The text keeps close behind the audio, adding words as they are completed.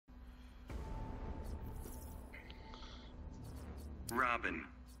Robin.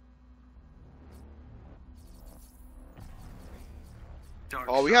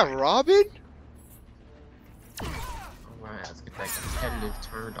 Oh, we have Robin? Alright, let's get that competitive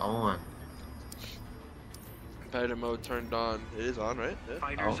turned on. Competitive mode turned on. It is on, right? Yeah.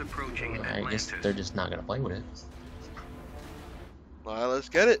 Fighters approaching I guess Atlantis. they're just not gonna play with it. Alright, let's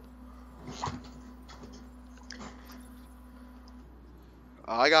get it.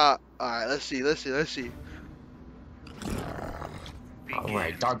 Alright, let's see.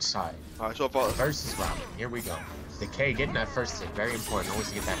 Alright, dark side. Alright, so far. Versus Robin. Here we go. Decay getting that first hit. Very important. Always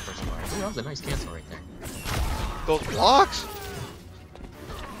to get that first bar. Ooh, that was a nice cancel right there. Those blocks?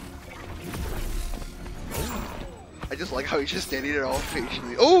 I just like how he's just standing there all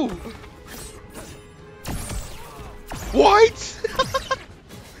patiently. Oh! What?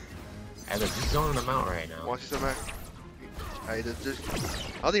 And they're just zoning them out right now. Watch this back. Alright, I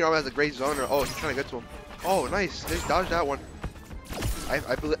don't think Robin has a great zoner. Oh, he's trying to get to him. Oh, nice. They dodged that one.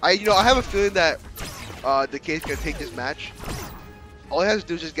 I believe. I have a feeling that Decay's gonna take this match. All he has to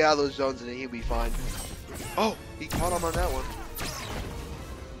do is just get out of those zones and then he'll be fine. Oh, he caught him on that one.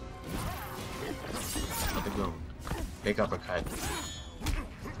 Let it go. Big uppercut.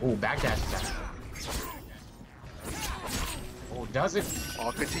 Oh, backdash attack. Oh, does it?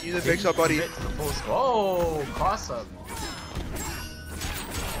 Oh, continue the mix up, buddy. Oh, cross up.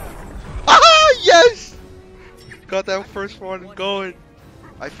 Ah, yes! Got that first one going.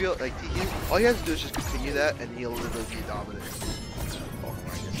 I feel like all he has to do is just continue that, and he'll literally be dominant. Oh,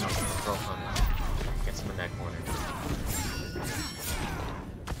 gets him in that corner.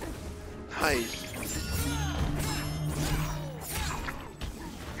 Nice.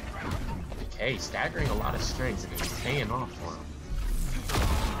 Decay staggering a lot of strings, and it's paying off for him.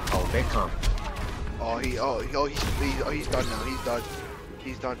 Oh, big comp. He's done now. He's done.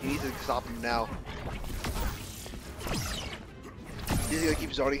 He's done. He needs to stop him now. He's gonna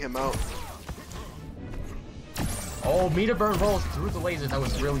keep zoning him out. Oh, meter burn rolls through the laser. That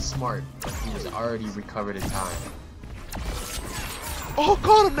was really smart, but he was already recovered in time. Oh,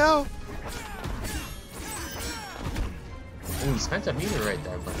 caught him now. Oh, he spent a meter right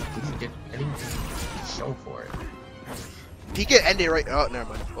there, but he didn't get anything to show for it. He can end it right. Oh, never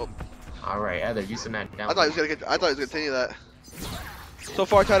mind. Oh. All right, Ether, using that down. I thought he was gonna continue that. So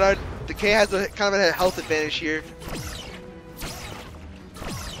far, Tide, Decay has a kind of a health advantage here.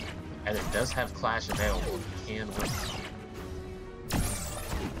 And it does have Clash available. He can win.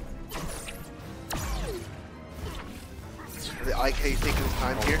 The IK taking his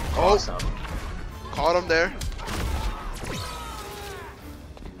time here. Oh, Caught him there.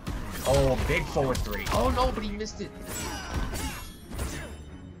 Oh, big forward three. Oh no, but he missed it.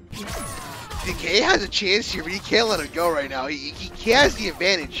 Decay has a chance here, but he can't let him go right now. He has the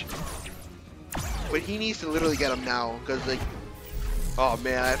advantage. But he needs to literally get him now, because like, oh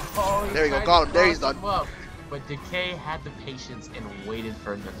man. Oh, there you go, got him. There he's done. But Decay had the patience and waited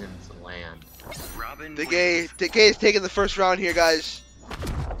for him to land. Decay is taking the first round here, guys.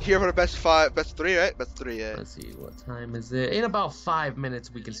 Here for the best of three, right? Best of three, yeah. Let's see, what time is it? In about 5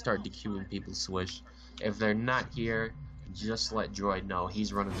 minutes, we can start dequeuing people Swish. If they're not here, just let Droid know.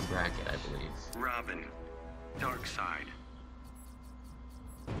 He's running the bracket, I believe. Robin, dark side.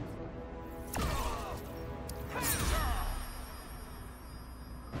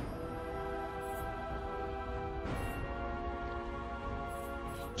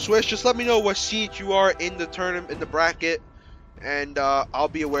 Swish, just let me know what seat you are in the tournament, in the bracket, and I'll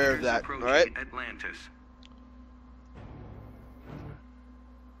be aware of that. All right. Atlantis.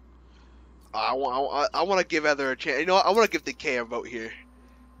 I want to give Ether a chance. You know what? I want to give Decay a vote here.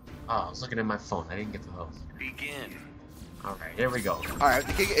 Oh, I was looking at my phone. I didn't get the vote. Begin. All right, there we go. All right,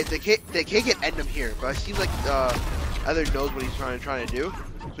 Decay can end him here, but it seems like Ether knows what he's trying to do,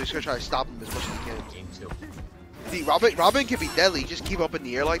 so he's gonna try to stop him as much as he can. Game 2. See, Robin can be deadly. Just keep up in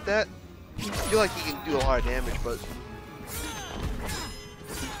the air like that. I feel like he can do a lot of damage, but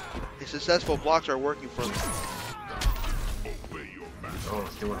his successful blocks are working for him. Oh,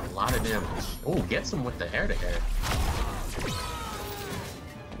 it's doing a lot of damage. Oh, gets him with the air-to-air.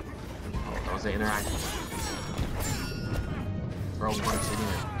 Oh, that was the interaction. Throw punch it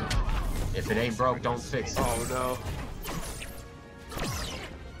in. If it ain't broke, don't fix it. Oh no.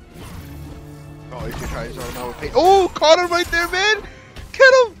 Oh, he's gonna try his own out with pain. Oh, caught him right there, man!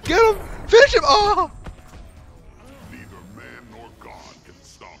 Get him! Finish him! Oh! Neither man nor God can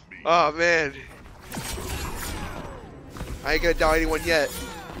stop me. Oh man. I ain't gonna down anyone yet.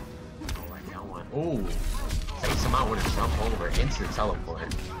 Oh, I got one. Ooh. Takes him out with a jump over. Instant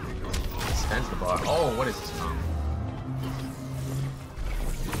teleport. Spends the bar. Oh, what is this from?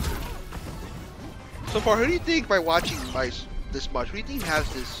 So far, who do you think by this much. What do you think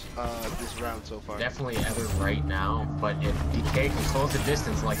has this this round so far? Definitely Ether right now, but if Decay controls the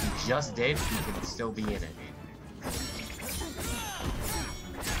distance like he just did, he can still be in it.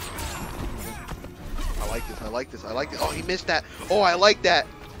 I like this. I like this. I like this. Oh, he missed that. Oh, I like that.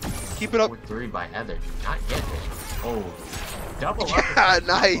 Keep it up. 3 by Ether. Not yet. Oh, double Yeah,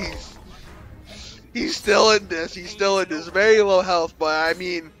 nice. He's still in this. He's still in this. Very low health, but I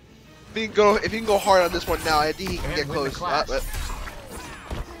mean, if he can go hard on this one now, I think he can get close.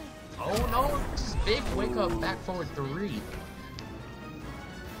 Oh no! Just big wake up, back forward 3,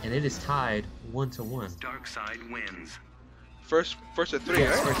 and it is tied 1-1. Dark side wins. First to 3,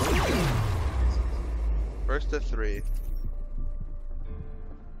 Yes, right? first to 3. First to 3.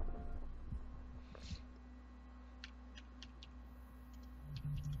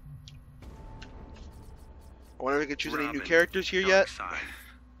 I wonder if we can choose any new characters here yet.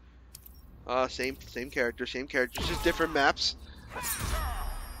 Same characters, just different maps.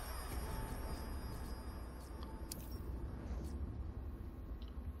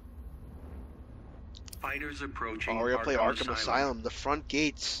 Fighters approaching. Oh, we're gonna play Arkham Asylum. The front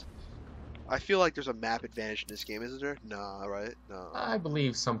gates. I feel like there's a map advantage in this game, isn't there? Nah, right? No. I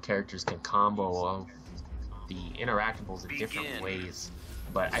believe some characters can combo the interactables in different ways,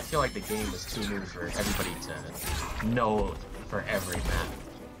 but I feel like the game is too new for everybody to know for every map.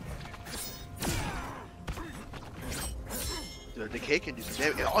 The Decay can do some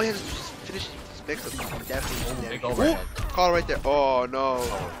damage. All he has to do is finish this mix up. Definitely Big damage. overhead. Call right there. Oh no.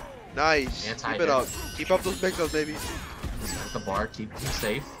 Oh, Nice. Anti-hit. Keep it up. Keep up those mix ups, baby. the bar, keep him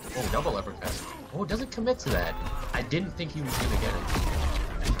safe. Oh, double uppercut. Oh, doesn't commit to that. I didn't think he was gonna get it.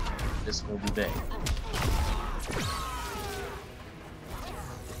 This will be big.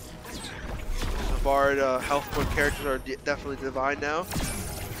 The Bard health point characters are definitely divine now. I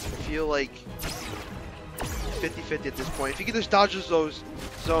feel like 50-50 at this point. If he can just dodge those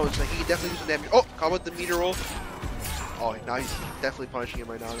zones, like he can definitely do some damage. Oh, caught with the meter roll. Oh, now he's definitely punishing him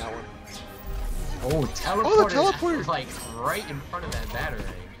right now on that one. Oh, teleporter! Oh, the teleporter! Like right in front of that batarang.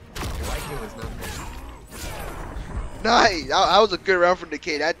 Like it was nothing. Nice. That was a good round for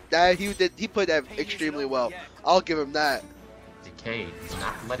Decay. He played that extremely well. I'll give him that. Decay,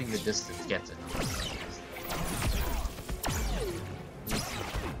 not letting the distance get to him.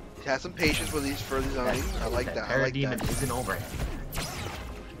 He has some patience with these further zoning. I like that. I like Parademon that. is an overhead.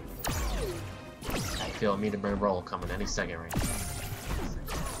 I feel a meter roll coming any second right now.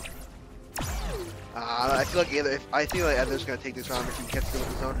 I feel like Ether's gonna take this round if he gets to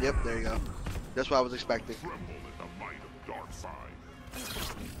the zone. Yep, there you go. That's what I was expecting. Tremble at the might of dark side.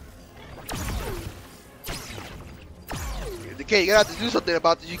 Decay, you're gonna have to do something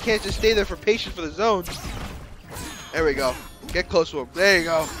about this. You can't just stay there for patience for the zones. There we go. Get close to him. There you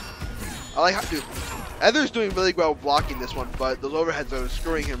go. I like how, dude. Ether's doing really well blocking this one, but those overheads are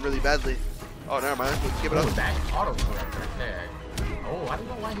screwing him really badly. Oh, never mind. Let's give it up. Back autocorrect right there. Oh, I don't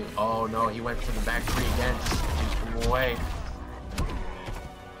know why he. Oh no, he went for the back 3 again. Just keep him away.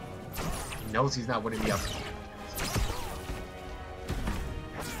 He knows he's not winning the up.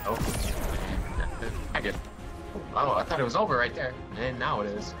 Oh, I did. Oh, I thought it was over right there, and now it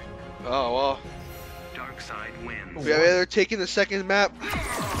is. Oh well. Dark side wins. We have Ether taking the second map.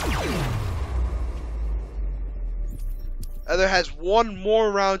 Ether has one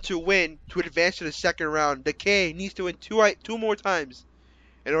more round to win to advance to the second round. Decay needs to win two more times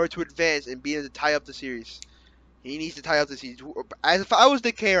in order to advance and be able to tie up the series. He needs to tie up the series. As if I was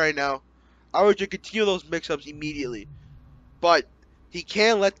Decay right now, I would just continue those mix-ups immediately. But he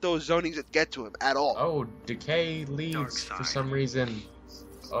can't let those zonings get to him at all. Oh, Decay leads for some reason.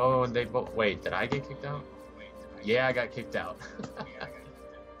 Oh, and they both. Wait, did I get kicked out? Yeah, I got kicked out.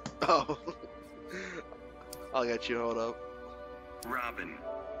 Oh. I'll get you. Hold up. Robin.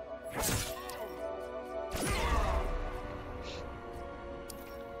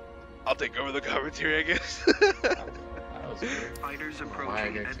 I'll take over the commentary, I guess. That was weird. Fighters Why I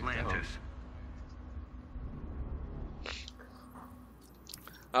approaching get kicked out? Atlantis.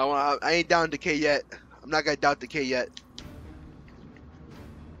 I ain't down Decay yet. I'm not gonna doubt Decay yet.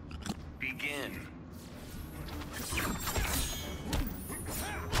 Begin.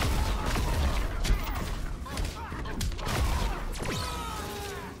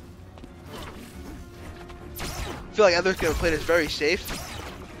 I feel like Ether's gonna play this very safe.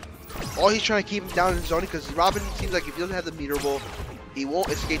 All he's trying to keep him down in zoning because Robin seems like if he doesn't have the meter roll, he won't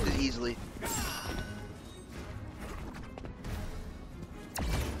escape this easily.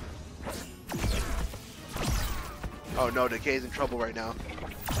 Oh no, Decay's in trouble right now.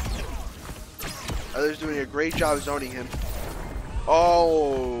 Ether's doing a great job zoning him.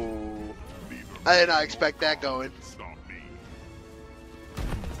 Oh, I did not expect that going. Stop me.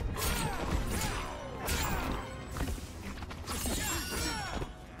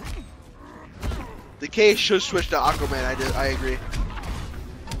 Decay should switch to Aquaman. I agree.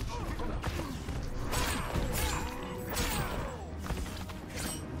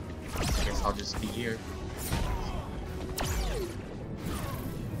 Guess I'll just be here.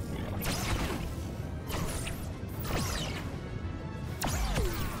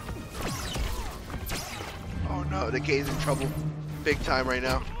 Oh no, Decay's in trouble. Big time right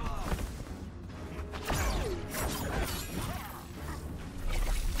now.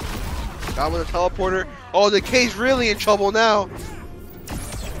 Got with a teleporter. Oh, Decay's really in trouble now.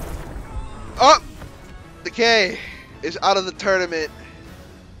 Oh! Decay is out of the tournament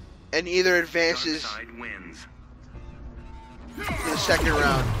and either advances Dark side wins. to the second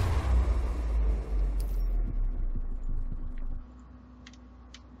round.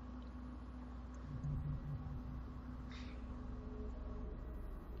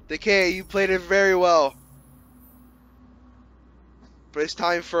 Decay, you played it very well. But it's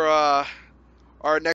time for our next